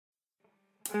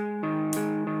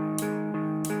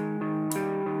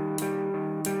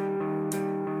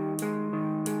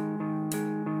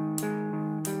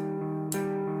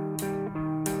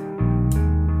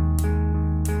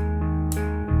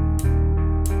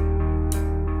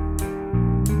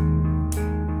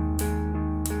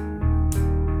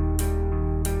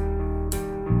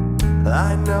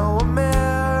I know a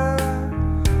mare,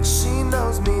 she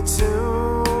knows me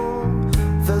too.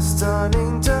 The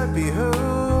stunning Derpy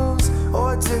Hooves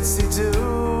or Ditzy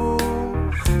Doo.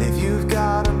 If you've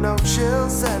got a note, she'll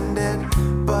send it,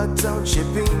 but don't you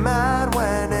be mad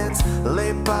when it's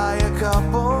late by a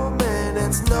couple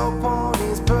minutes. No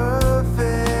pony's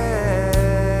perfect.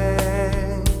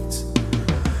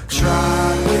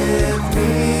 Trot with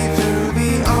me through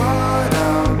the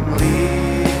autumn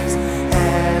leaves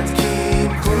and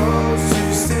keep close to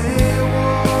stay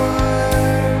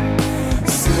warm.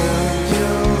 Soon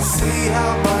you'll see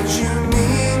how much you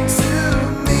mean to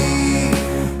me.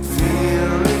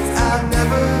 Feelings I've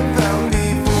never felt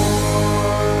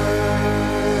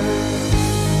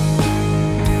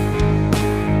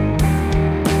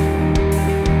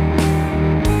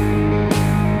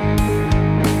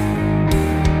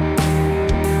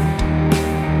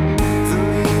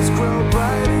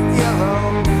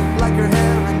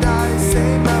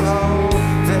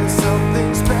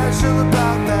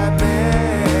about that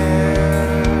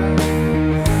mare.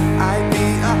 I'd be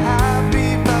a happy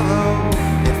fellow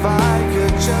if I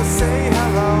could just say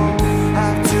hello.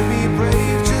 Have to be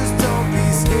brave, just don't be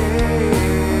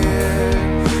scared.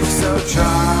 So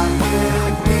trot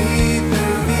with me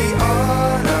through the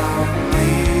autumn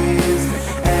leaves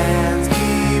and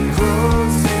keep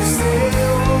close to stay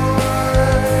warm.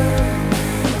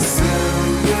 Soon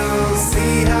you'll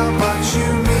see how much you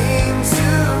mean to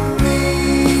me.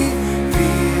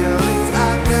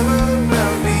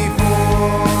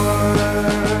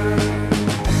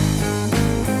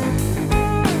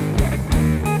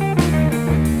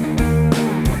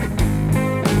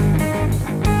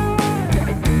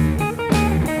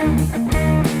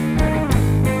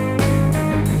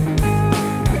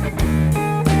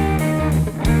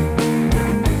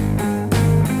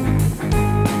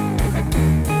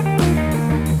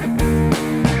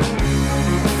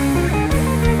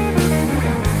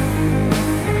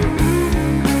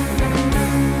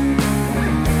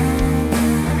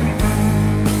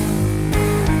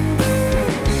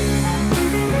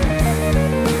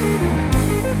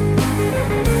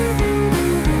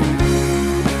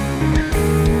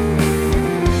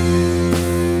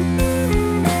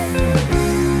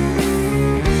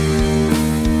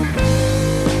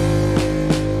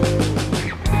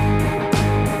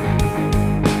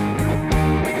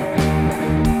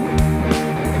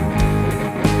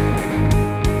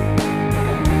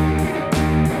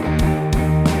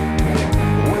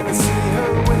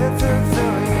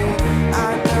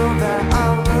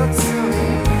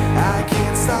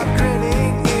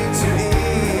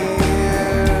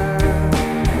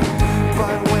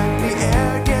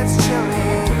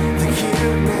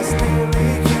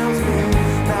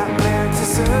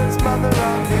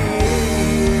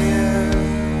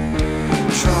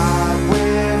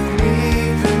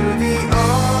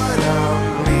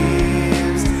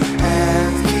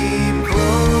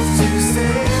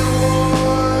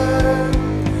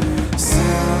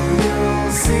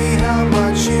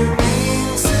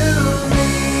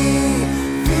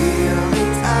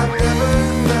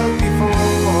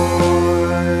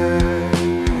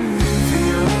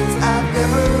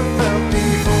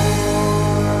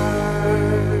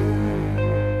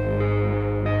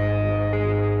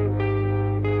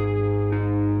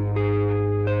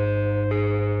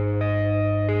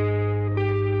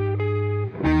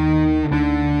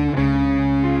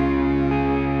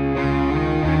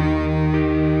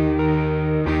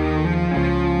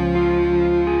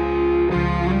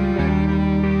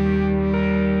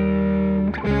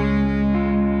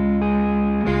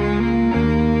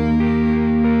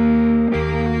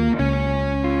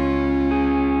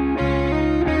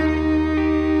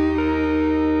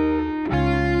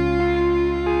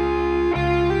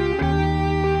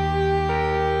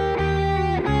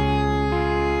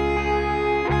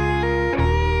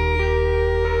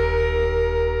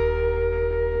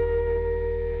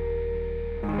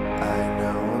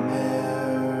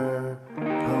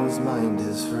 Mind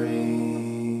is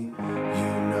free,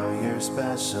 you know you're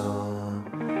special,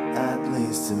 at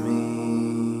least to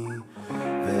me.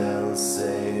 They'll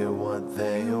say what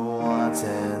they want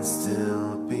and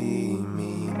still be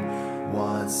mean.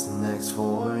 What's next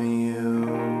for you?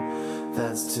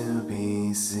 That's to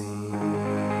be seen.